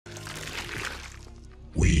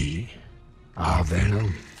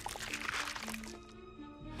Venom.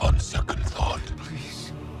 On second thought.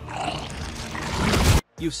 Please.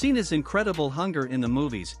 You've seen his incredible hunger in the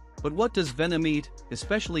movies, but what does Venom eat,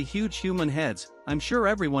 especially huge human heads? I'm sure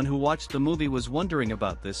everyone who watched the movie was wondering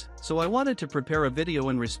about this, so I wanted to prepare a video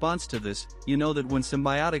in response to this. You know that when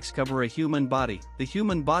symbiotics cover a human body, the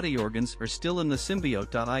human body organs are still in the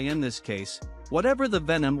symbiote. In this case, whatever the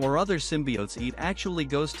venom or other symbiotes eat actually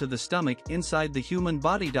goes to the stomach inside the human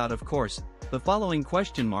body. Of course, the following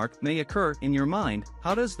question mark may occur in your mind: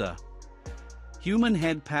 how does the human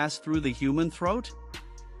head pass through the human throat?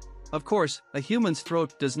 Of course, a human's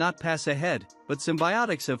throat does not pass a head, but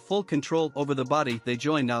symbiotics have full control over the body they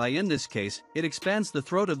join. In this case, it expands the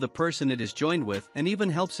throat of the person it is joined with and even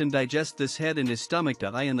helps him digest this head in his stomach.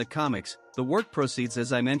 In the comics, the work proceeds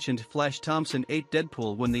as I mentioned. Flash Thompson ate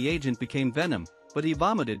Deadpool when the agent became Venom, but he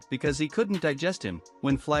vomited because he couldn't digest him.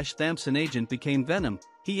 When Flash Thompson agent became Venom,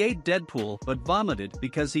 he ate Deadpool but vomited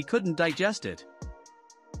because he couldn't digest it.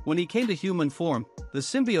 When he came to human form, the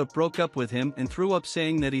symbiote broke up with him and threw up,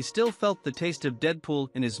 saying that he still felt the taste of Deadpool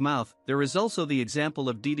in his mouth. There is also the example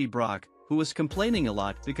of Dee Dee Brock, who was complaining a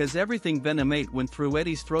lot because everything Venom ate went through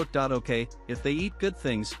Eddie's throat. Okay, if they eat good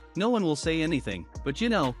things, no one will say anything, but you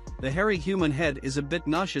know, the hairy human head is a bit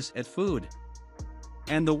nauseous at food.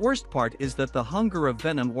 And the worst part is that the hunger of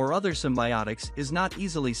Venom or other symbiotics is not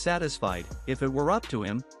easily satisfied. If it were up to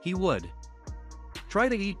him, he would try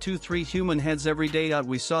to eat 2-3 human heads every day.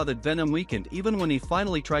 We saw that Venom weakened even when he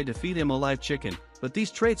finally tried to feed him a live chicken, but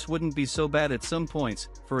these traits wouldn't be so bad at some points.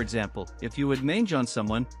 For example, if you would mange on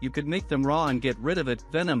someone, you could make them raw and get rid of it.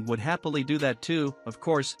 Venom would happily do that too. Of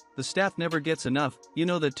course, the staff never gets enough, you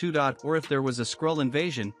know that too. Or if there was a Skrull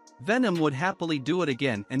invasion, Venom would happily do it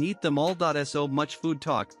again and eat them all. So much food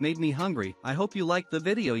talk made me hungry. I hope you liked the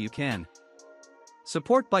video. You can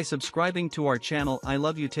support by subscribing to our channel. I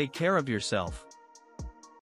love you. Take care of yourself.